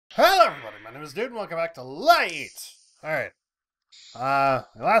my name is Dude, and welcome back to LiEat! Alright. We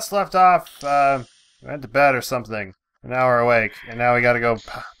last left off, we went to bed or something. And now we're awake, and now we gotta go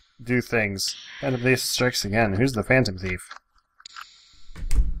do things. And if this strikes again, who's the Phantom Thief?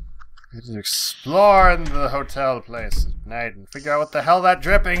 We have to explore in the hotel place at night and figure out what the hell that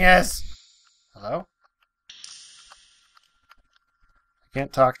dripping is! Hello? I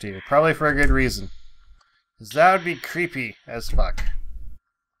can't talk to you, probably for a good reason. Because that would be creepy as fuck.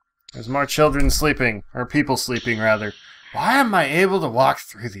 There's more children sleeping, or people sleeping rather. Why am I able to walk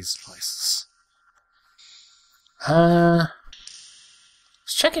through these places? Let's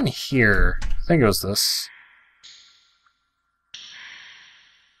check in here. I think it was this.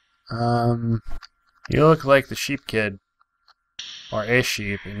 You look like the sheep kid. Or a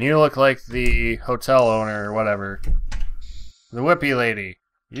sheep. And you look like the hotel owner or whatever. The whippy lady.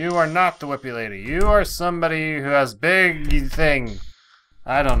 You are not the whippy lady. You are somebody who has big thing.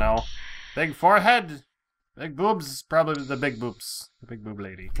 I don't know. Big forehead? Big boobs? Probably the big boobs. The big boob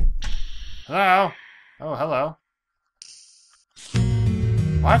lady. Hello? Oh, hello.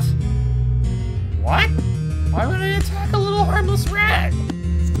 What? What? Why would I attack a little harmless rat?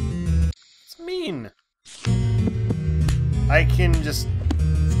 It's mean. I can just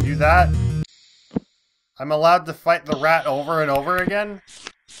do that? I'm allowed to fight the rat over and over again?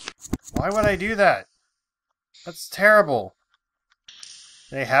 Why would I do that? That's terrible.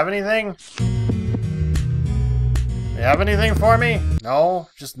 Do they have anything? They have anything for me? No,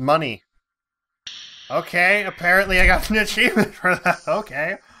 just money. Okay, apparently I got an achievement for that.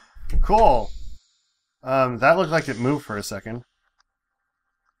 Okay, cool. That looked like it moved for a second.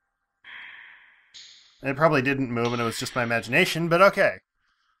 It probably didn't move and it was just my imagination, but okay.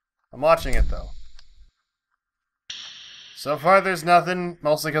 I'm watching it though. So far there's nothing,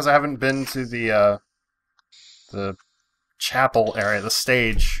 mostly because I haven't been to the chapel area, the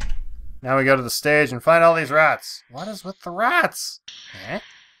stage. Now we go to the stage and find all these rats. What is with the rats? Eh?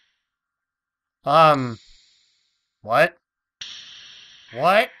 What?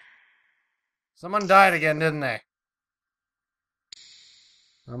 What? Someone died again, didn't they?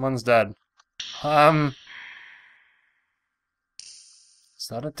 Someone's dead. Is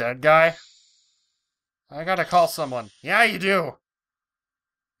that a dead guy? I gotta call someone. Yeah, you do!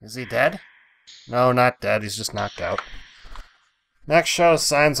 Is he dead? No, not dead. He's just knocked out. Next shows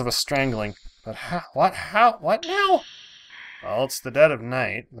signs of a strangling. But how? What? How? What now? Well, it's the dead of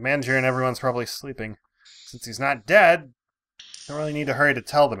night. The manager and everyone's probably sleeping. Since he's not dead, don't really need to hurry to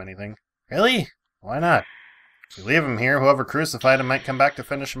tell them anything. Really? Why not? If we leave him here, whoever crucified him might come back to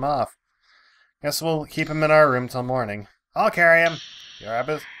finish him off. Guess we'll keep him in our room till morning. I'll carry him. Grab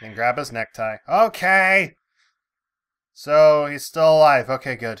his necktie. Okay! So, he's still alive.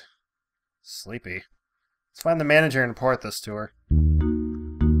 Okay, good. Sleepy. Let's find the manager and report this to her.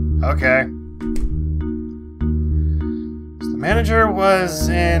 Okay. So the manager was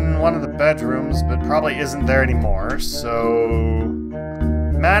in one of the bedrooms, but probably isn't there anymore, so...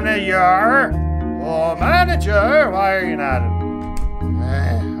 Manager! Oh, manager! Why are you not in...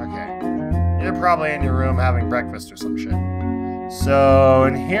 Okay. You're probably in your room having breakfast or some shit. So,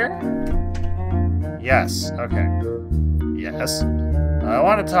 in here? Yes. Okay. Yes. I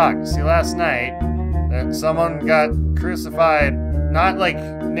want to talk. See, last night, someone got crucified. Not like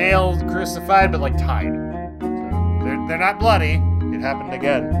nailed crucified, but like tied. So they're not bloody. It happened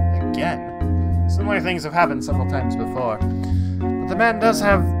again. Again? Similar things have happened several times before. But the man does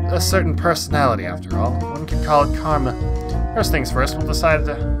have a certain personality, after all. One could call it karma. First things first, we'll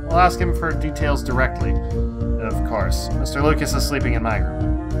ask him for details directly. Of course. Mr. Lucas is sleeping in my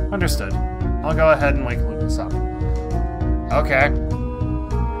room. Understood. I'll go ahead and wake Lucas up. Okay.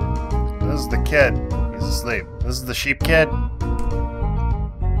 This is the kid. He's asleep. This is the sheep kid.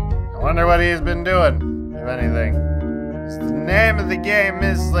 I wonder what he's been doing, if anything. The name of the game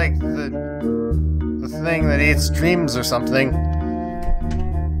is like the thing that eats dreams or something.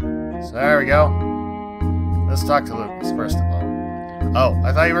 So there we go. Let's talk to Lucas first of all. Oh,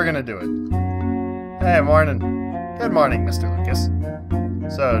 I thought you were gonna do it. Hey, morning. Good morning, Mr. Lucas.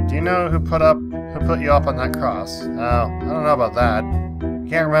 So, do you know who put you up on that cross? Oh, I don't know about that.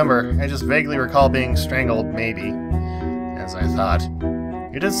 Can't remember. I just vaguely recall being strangled, maybe. As I thought.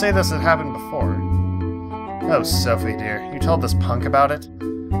 You did say this had happened before. Oh, Sophie, dear. You told this punk about it?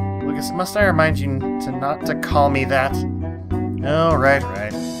 Lucas, must I remind you not to call me that? Oh, right.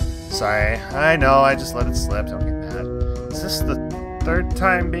 Sorry. I know, I just let it slip. Don't get mad. Is this the third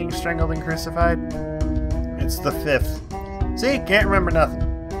time being strangled and crucified? It's the fifth. See? Can't remember nothing.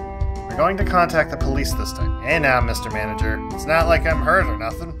 We're going to contact the police this time. Hey now, Mr. Manager. It's not like I'm hurt or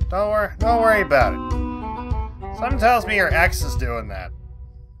nothing. Don't worry about it. Something tells me your ex is doing that.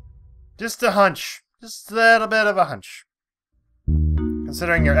 Just a hunch. Just a little bit of a hunch.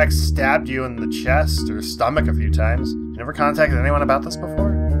 Considering your ex stabbed you in the chest or stomach a few times, you never contacted anyone about this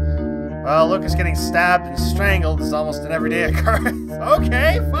before? Well, Lucas getting stabbed and strangled is almost an everyday occurrence.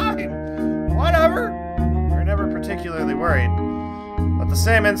 Okay, fine. Whatever. We're never particularly worried. But the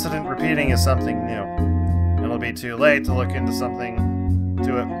same incident repeating is something new. It'll be too late to look into It'll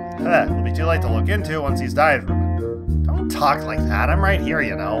be too late to look into once he's died from it. Don't talk like that. I'm right here,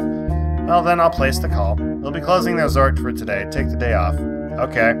 you know. Well, then I'll place the call. We'll be closing the resort for today. Take the day off.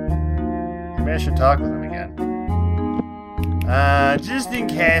 Okay. Maybe I should talk with him again. Just in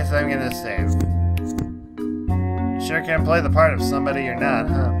case, I'm gonna save. You sure can't play the part of somebody you're not,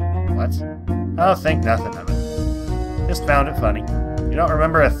 huh? What? Oh, think nothing of it. Just found it funny. You don't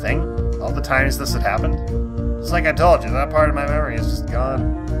remember a thing? All the times this had happened? Just like I told you, that part of my memory is just gone.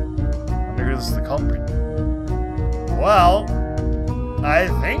 I wonder who's the culprit. Well, I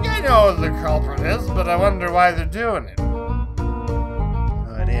think I know who the culprit is, but I wonder why they're doing it.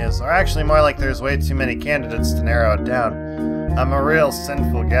 Oh, it is. Or actually, more like there's way too many candidates to narrow it down. I'm a real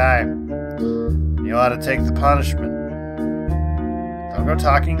sinful guy. You ought to take the punishment. Don't go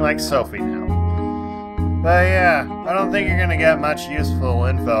talking like Sophie now. But yeah, I don't think you're gonna get much useful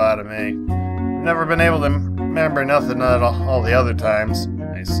info out of me. I've never been able to remember nothing at all the other times.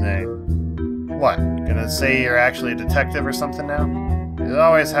 I say. What? Gonna say you're actually a detective or something now? It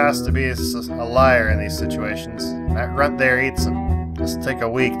always has to be a liar in these situations. That runt there eats him. Just take a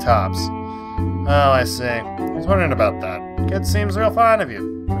week tops. Oh, I see. I was wondering about that. Kid seems real fond of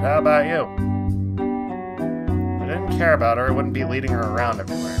you. But how about you? If I didn't care about her, I wouldn't be leading her around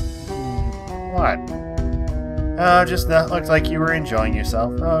everywhere. What? Oh, just that looked like you were enjoying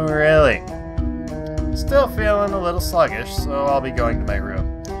yourself. Oh, really? Still feeling a little sluggish, so I'll be going to my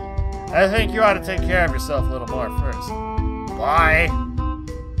room. I think you ought to take care of yourself a little more first. Why?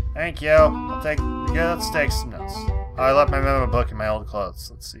 Thank you. Let's take some notes. Oh, I left my memo book in my old clothes.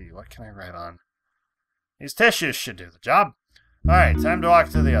 Let's see, what can I write on? These tissues should do the job. Alright, time to walk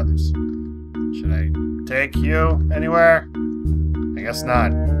to the others. Should I take you anywhere? I guess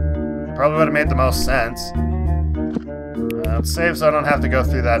not. Probably would have made the most sense. Let's save so I don't have to go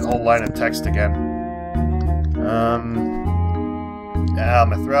through that whole line of text again. Yeah,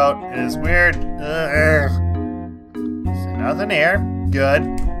 my throat is weird. See, nothing here. Good.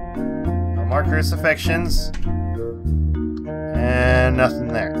 No more crucifixions. And nothing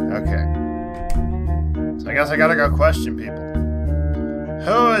there. Okay. So I guess I gotta go question people.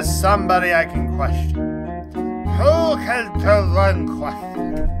 Who is somebody I can question? Who can Doodrun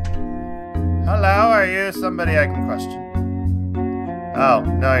question? Hello, are you somebody I can question? Oh,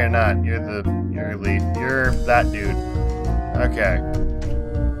 no you're not. You're LiEat. You're that dude. Okay.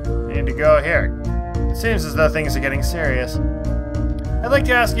 Need to go here. It seems as though things are getting serious. I'd like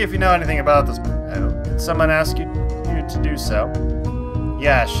to ask you if you know anything about this. Oh, did someone ask you to do so?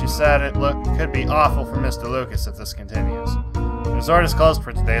 Yes, she said it could be awful for Mr. Lucas if this continues. The resort is closed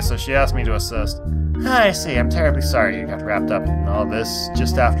for today, so she asked me to assist. I see. I'm terribly sorry you got wrapped up in all this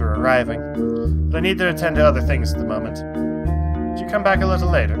just after arriving. But I need to attend to other things at the moment. Could you come back a little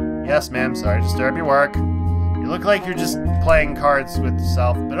later? Yes, ma'am. Sorry to disturb your work. You look like you're just playing cards with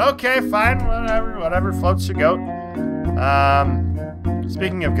yourself, but okay, fine, whatever floats your goat.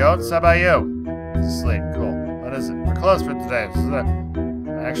 Speaking of goats, how about you? Sleep, cool. What is it? We're closed for today.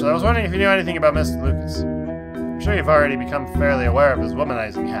 Actually, I was wondering if you knew anything about Mr. Lucas. I'm sure you've already become fairly aware of his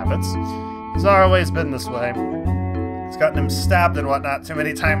womanizing habits. He's always been this way. It's gotten him stabbed and whatnot too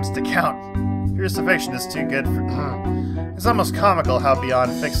many times to count. Crucifixion is too good for... It's almost comical how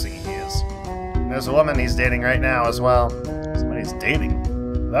beyond fixing he is. There's a woman he's dating right now as well. Somebody he's dating?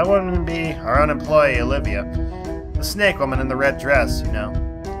 That woman would be our own employee, Olivia. The snake woman in the red dress, you know.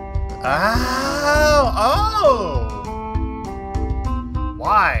 Oh!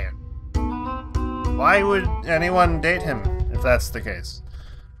 Why? Why would anyone date him, if that's the case?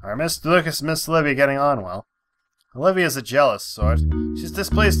 Are Mr. Lucas and Miss Olivia getting on well? Olivia's a jealous sort. She's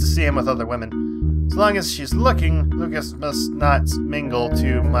displeased to see him with other women. As long as she's looking, Lucas must not mingle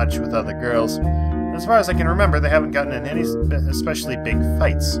too much with other girls. As far as I can remember, they haven't gotten in any especially big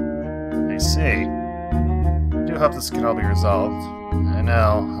fights. I see. I do hope this can all be resolved. I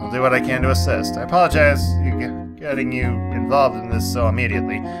know. I'll do what I can to assist. I apologize getting you involved in this so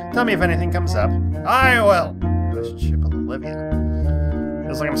immediately. Tell me if anything comes up. I will! Relationship with Olivia.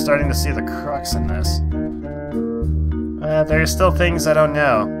 Feels like I'm starting to see the crux in this. There are still things I don't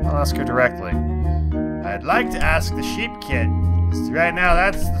know. I'll ask her directly. I'd like to ask the sheep kid. Right now,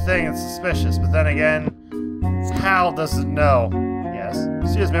 that's the thing that's suspicious, but then again, Hal doesn't know. Yes?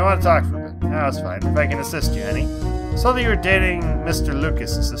 Excuse me, I want to talk for a bit. No, it's fine. If I can assist you, Henny. Saw that you were dating Mr.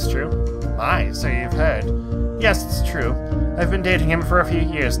 Lucas, is this true? Aye, so you've heard. Yes, it's true. I've been dating him for a few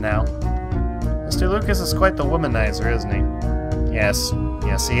years now. Mr. Lucas is quite the womanizer, isn't he? Yes,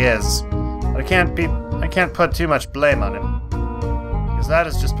 he is. But I can't put too much blame on him. Because that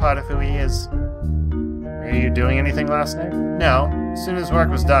is just part of who he is. Were you doing anything last night? No. As soon as work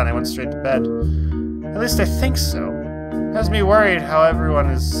was done, I went straight to bed. At least I think so. It has me worried how everyone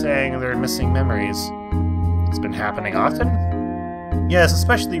is saying they're missing memories. It's been happening often? Yes,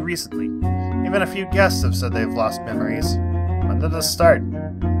 especially recently. Even a few guests have said they've lost memories. When did this start?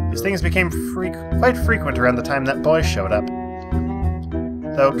 These things became quite frequent around the time that boy showed up.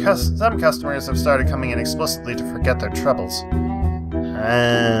 Though some customers have started coming in explicitly to forget their troubles.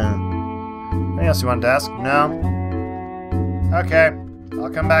 Anything else you wanted to ask? No? Okay. I'll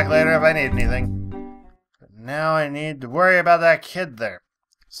come back later if I need anything. But now I need to worry about that kid there.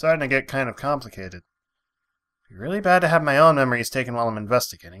 It's starting to get kind of complicated. It'd be really bad to have my own memories taken while I'm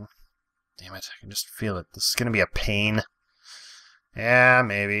investigating. Damn it, I can just feel it. This is gonna be a pain. Yeah,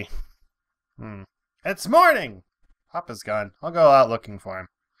 maybe. It's morning! Papa's gone. I'll go out looking for him.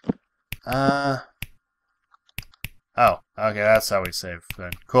 Oh, okay, that's how we save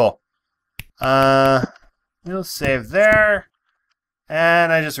then. Cool. We'll save there.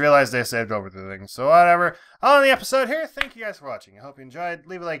 And I just realized I saved over the thing. So whatever. I'll end the episode here. Thank you guys for watching. I hope you enjoyed.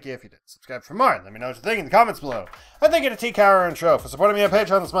 Leave a like if you did. Subscribe for more. Let me know what you think in the comments below. And thank you to T-Cower and Show for supporting me on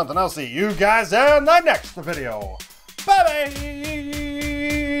Patreon this month. And I'll see you guys in the next video. Bye-bye!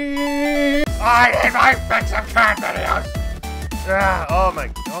 I hate my fix of cat videos! Oh my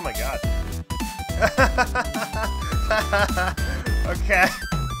god. Okay.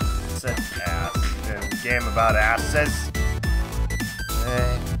 Said ass. Game about asses.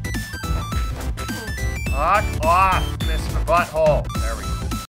 Hey. Fuck off, Mr. Butthole. There we go.